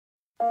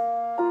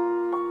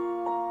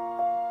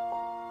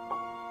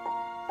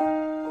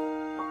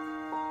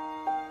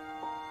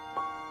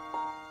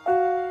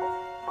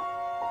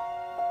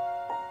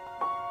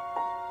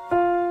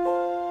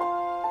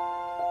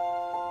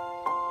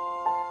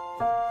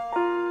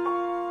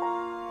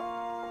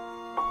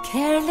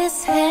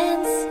Careless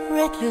hands,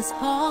 reckless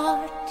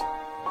heart,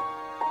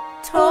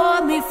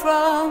 tore me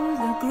from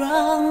the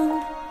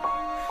ground.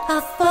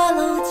 I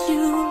followed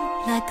you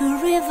like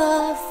a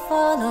river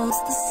follows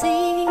the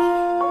sea.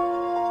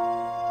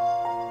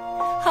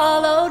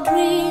 Hollow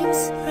dreams,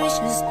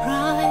 precious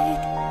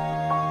pride,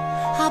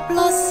 I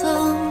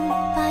blossomed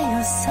by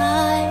your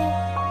side.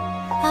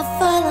 I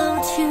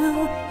followed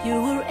you, you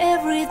were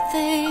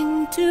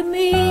everything to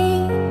me.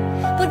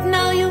 But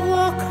now you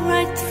walk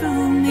right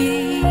through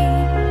me,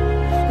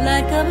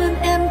 like I'm an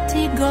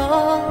empty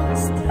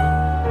ghost.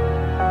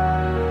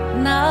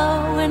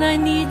 Now when I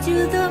need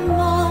you the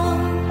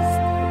most,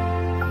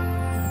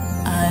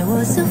 I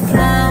was a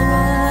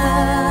flower.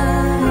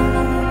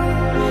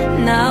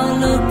 Now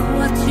look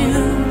what you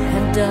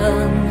have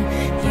done.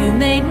 You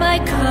made my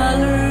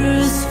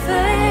colors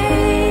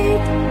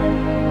fade,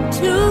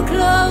 too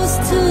close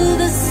to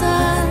the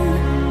sun.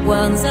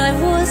 Once I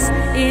was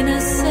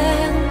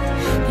innocent,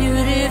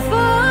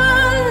 beautiful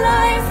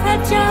life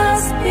had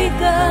just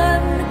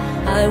begun.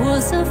 I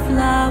was a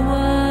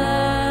flower.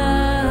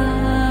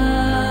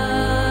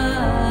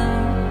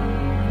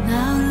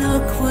 Now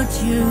look what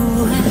you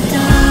have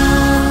done.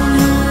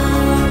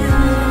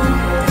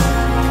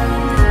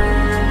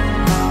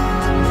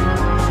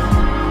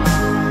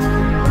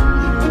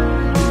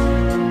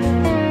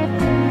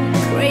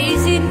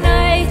 Crazy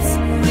nights,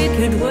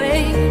 wicked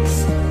ways,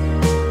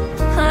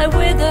 I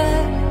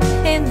withered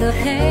in the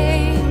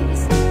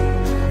haze.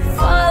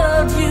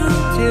 Followed you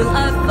till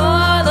I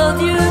followed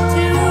you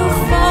too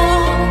far.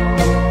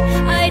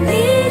 I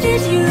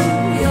needed you,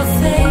 your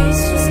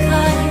face was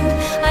kind.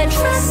 I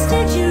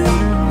trusted you,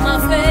 my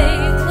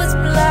faith was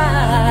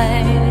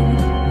blind.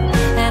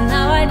 And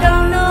now I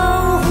don't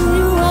know who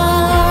you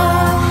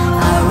are.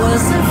 I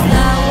was a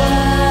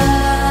flower.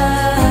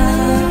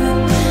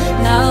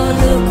 Now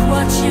look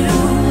what you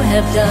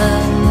have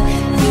done.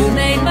 You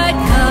made my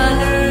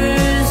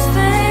colors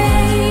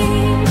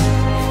fade,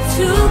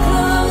 too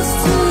close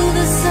to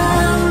the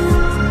sun.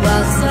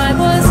 Whilst I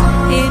was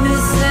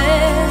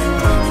innocent,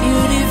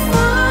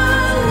 beautiful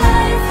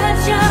life had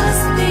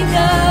just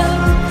begun.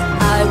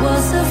 I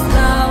was a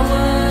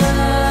flower.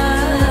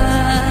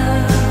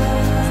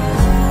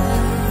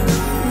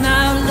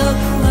 Now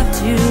look what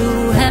you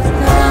have done.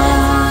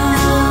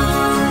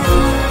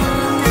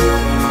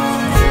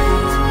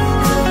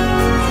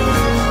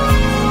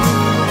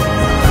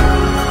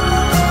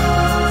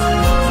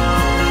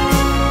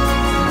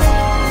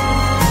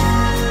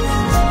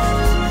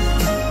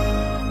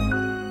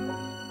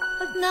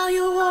 Now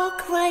you walk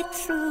right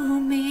through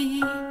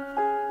me,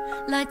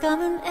 like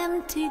I'm an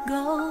empty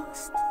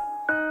ghost.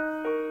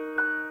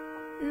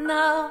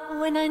 Now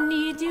when I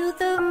need you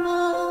the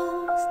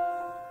most,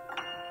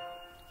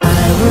 I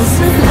was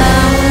a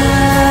flower.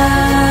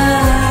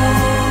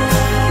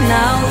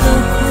 Now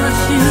look what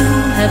you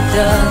have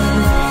done.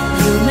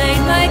 You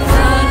made my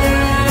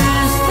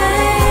colors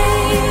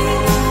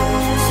fade,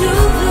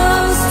 too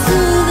close to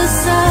the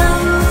sun.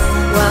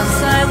 Once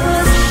I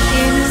was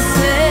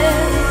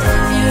innocent,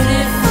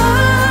 beautiful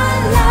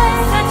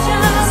life had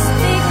just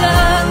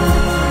begun.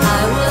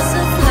 I was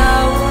a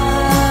flower.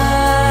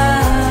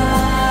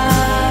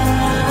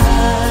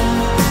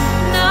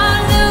 Now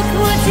look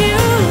what you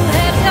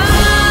have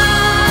done.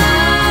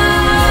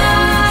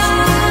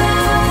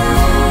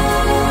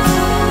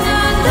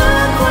 Now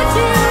look what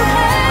you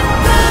have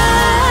done.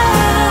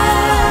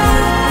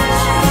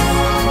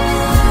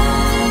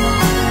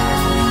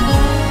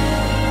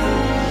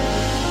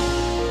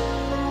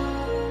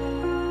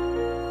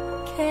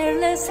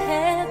 Careless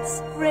hands,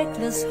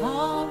 reckless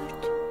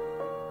heart,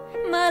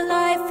 my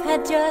life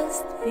had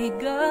just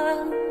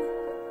begun.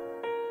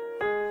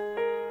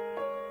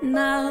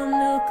 Now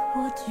look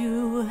what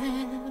you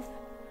have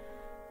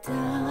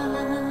done.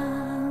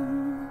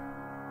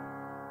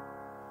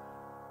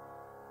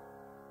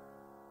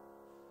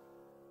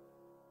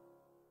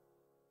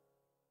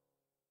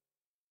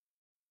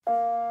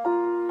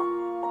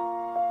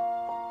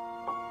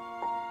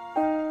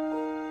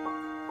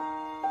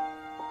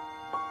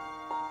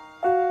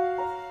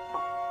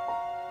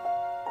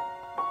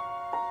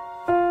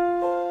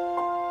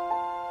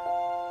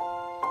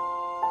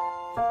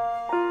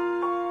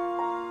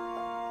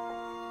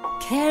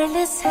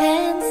 Careless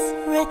hands,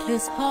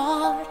 reckless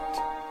heart,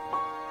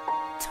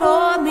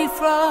 tore me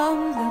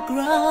from the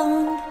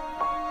ground.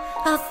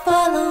 I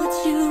followed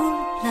you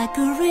like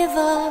a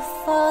river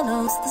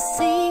follows the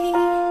sea.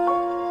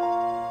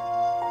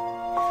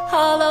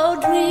 Hollow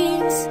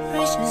dreams,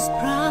 precious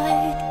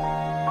pride,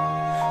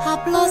 I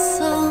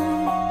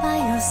blossomed by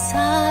your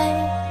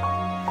side.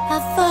 I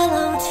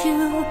followed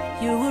you,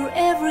 you were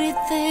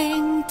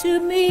everything to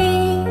me.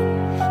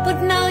 But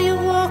now you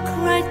walk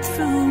right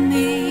through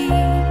me,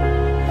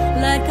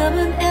 like I'm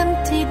an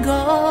empty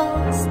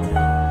ghost.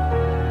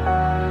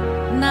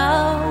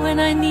 Now when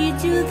I need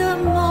you the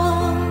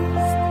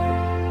most.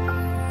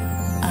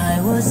 I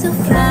was a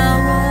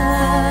flower,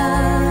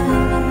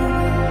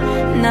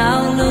 now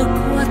look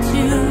what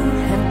you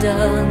have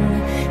done.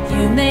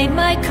 You made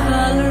my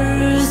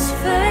colors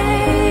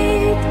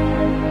fade,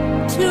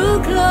 too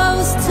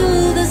close to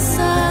the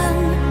sun.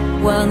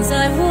 Once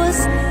I was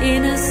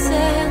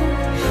innocent,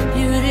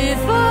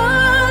 beautiful,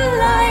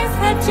 life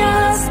had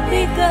just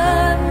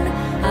begun.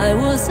 I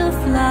was a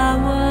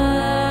flower,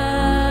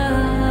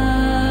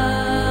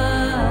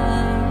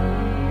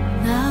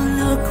 now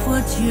look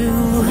what you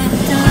have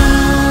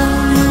done.